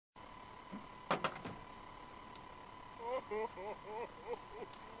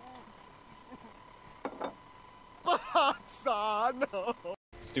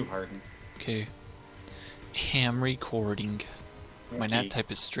Stu Harden. Okay. Ham recording. My Okay. nat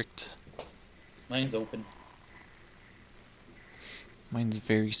type is strict. Mine's open. Mine's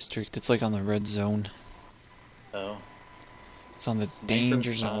very strict. It's like on the red zone. Oh. It's on the Sniper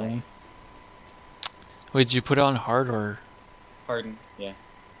danger five. zone. Wait, did you put it on hard or? Harden, yeah.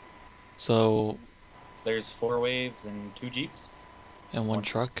 So, There's 4 waves and 2 jeeps. and one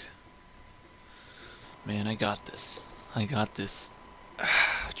truck? Man, I got this. I got this.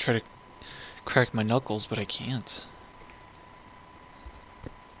 I try to crack my knuckles, but I can't.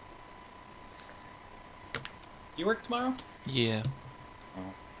 You work tomorrow? Yeah.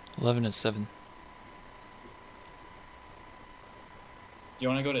 Oh. 11 to 7. You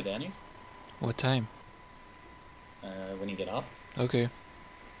want to go to Danny's? What time? When you get off? Okay.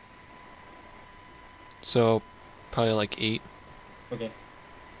 So, probably like 8. Okay.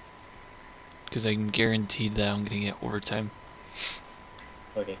 Because I can guarantee that I'm going to get overtime.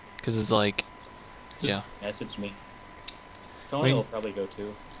 Okay. Because it's like, Just yeah. message me. Tony will probably go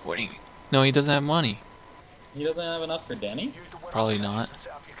too. What do you, no, he doesn't have money. He doesn't have enough for Danny's? Probably not.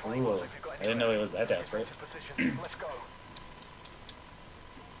 Ooh, I didn't know he was that desperate.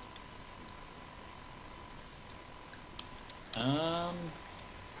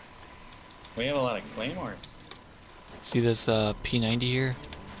 We have a lot of claymores. See this P90 here?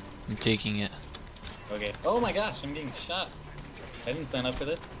 I'm taking it. Okay. Oh my gosh, I'm getting shot. I didn't sign up for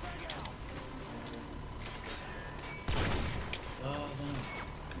this. Oh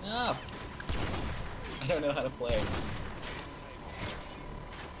no. No! I don't know how to play.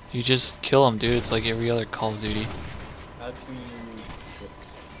 You just kill him, dude. It's like every other Call of Duty. How to...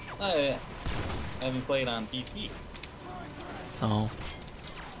 Oh yeah. I haven't played on PC. Oh.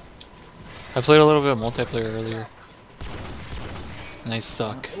 I played a little bit of multiplayer earlier. And I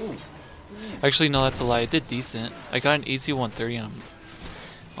suck. Ooh. Actually, no, that's a lie. I did decent. I got an AC-130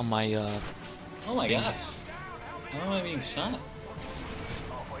 on my, Oh my gosh. How am I being shot?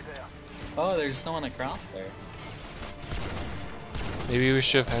 Oh, there's someone across there. Maybe we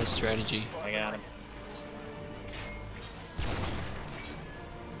should have had a strategy. I got him.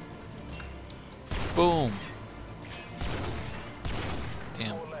 Boom!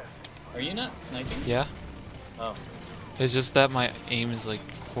 Damn. Are you not sniping? Yeah? Oh. It's just that my aim is like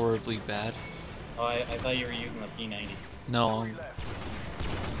horribly bad. Oh, I thought you were using the P90. No.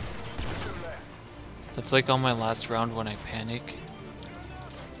 That's like on my last round when I panic.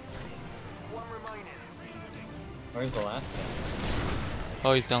 Where's the last guy?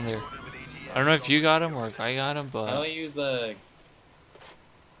 Oh, he's down there. I don't know if you got him or if I got him, How do I but use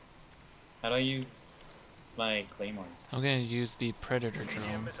How do I use my claymores? I'm gonna use the Predator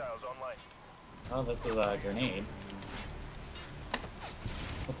drone. Oh, this is a grenade.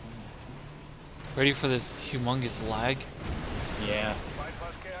 Ready for this humongous lag? Yeah.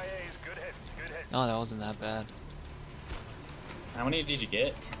 No, that wasn't that bad. How many did you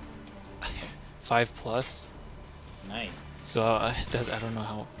get? 5+. Nice. So I don't know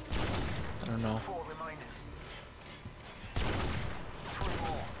how. I don't know.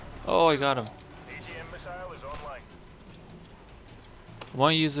 Oh, I got him. I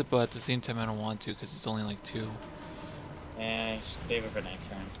want to use it, but at the same time I don't want to because it's only like 2. Yeah, I should save it for next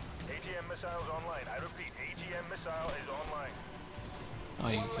round. AGM missiles online. I repeat, AGM missile is online. Oh,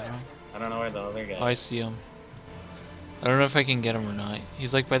 you got him? I don't know where the other guy Oh, I see him. I don't know if I can get him or not.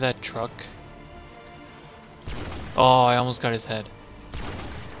 He's like by that truck. Oh, I almost got his head.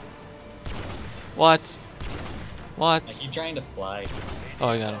 What? I What? keep trying to fly. Oh,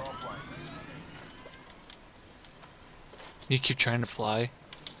 I got him. You keep trying to fly?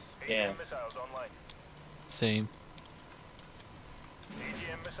 Yeah. Missiles online. Same.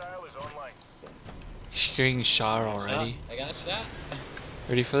 AGM missile is online. You're getting shot already. I got a shot.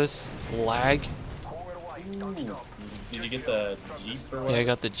 Ready for this? Lag? Pull it away. Don't Ooh. stop. Did you get the Jeep or what? Yeah, I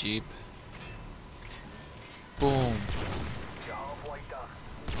got the Jeep. Boom. You're halfway done.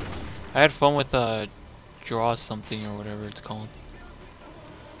 I had fun with draw something or whatever it's called.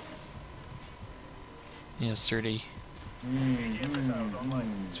 Yesterday.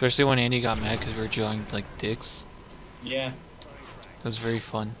 Especially when Andy got mad because we were drawing like dicks. Yeah. It was very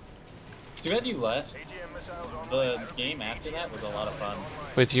fun. It's too bad you left. AGM missiles online. The game after that was a lot of fun.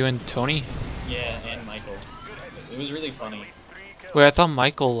 With you and Tony? Yeah, and Michael. It was really funny. Wait, I thought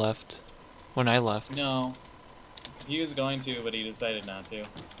Michael left when I left. No. He was going to, but he decided not to.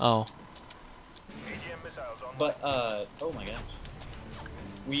 Oh. AGM missiles online. But, oh my gosh.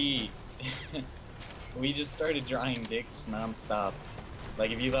 We... we just started drawing dicks non-stop.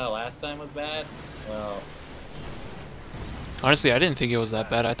 Like, if you thought last time was bad, well... Honestly, I didn't think it was that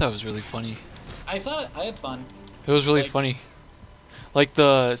bad. I thought it was really funny. I thought I had fun. It was really Like- funny. Like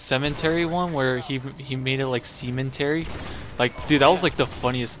the cemetery one where he made it like cemetery. Like, dude, that was like the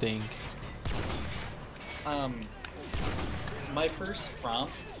funniest thing. My first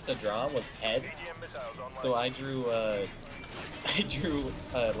prompt to draw was head, AGM missiles online. so I drew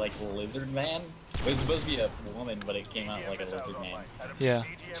like lizard man. It was supposed to be a woman, but it came out AGM like a missiles lizard man online. I repeat, Yeah.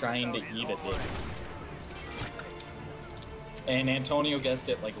 AGM trying to missile eat is a dick. online. And Antonio guessed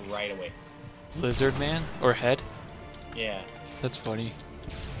it like right away. Lizard man or head? Yeah. That's funny.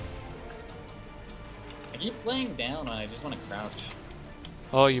 I keep laying down and I just want to crouch.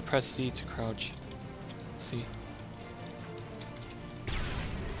 Oh, you press C to crouch. C.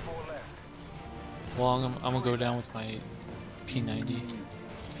 4 left. Well, I'm gonna go down with my P90. AGM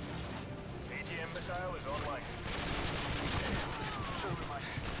missile is online.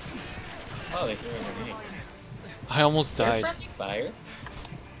 Oh, they threw it at me. I almost They're died. friendly fire.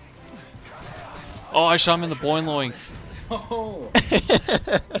 Oh, I shot him in the boing loins. Oh,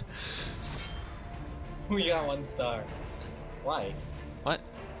 we got 1 star. Why? What?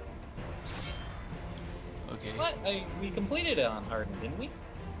 Okay. What? We completed it on Harden, didn't we?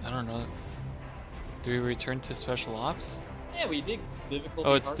 I don't know. Do we return to special ops? Yeah, we did. Difficulty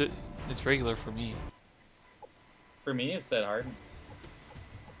Oh, it's Harden. it's regular for me. For me, it said Harden.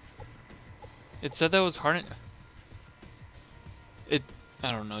 It said that was hard.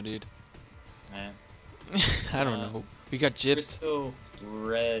 I don't know, dude. Man. I don't know. We got gypped. Crystal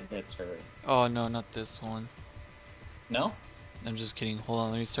Redditor. Oh no, not this one. No? I'm just kidding. Hold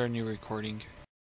on, let me start a new recording.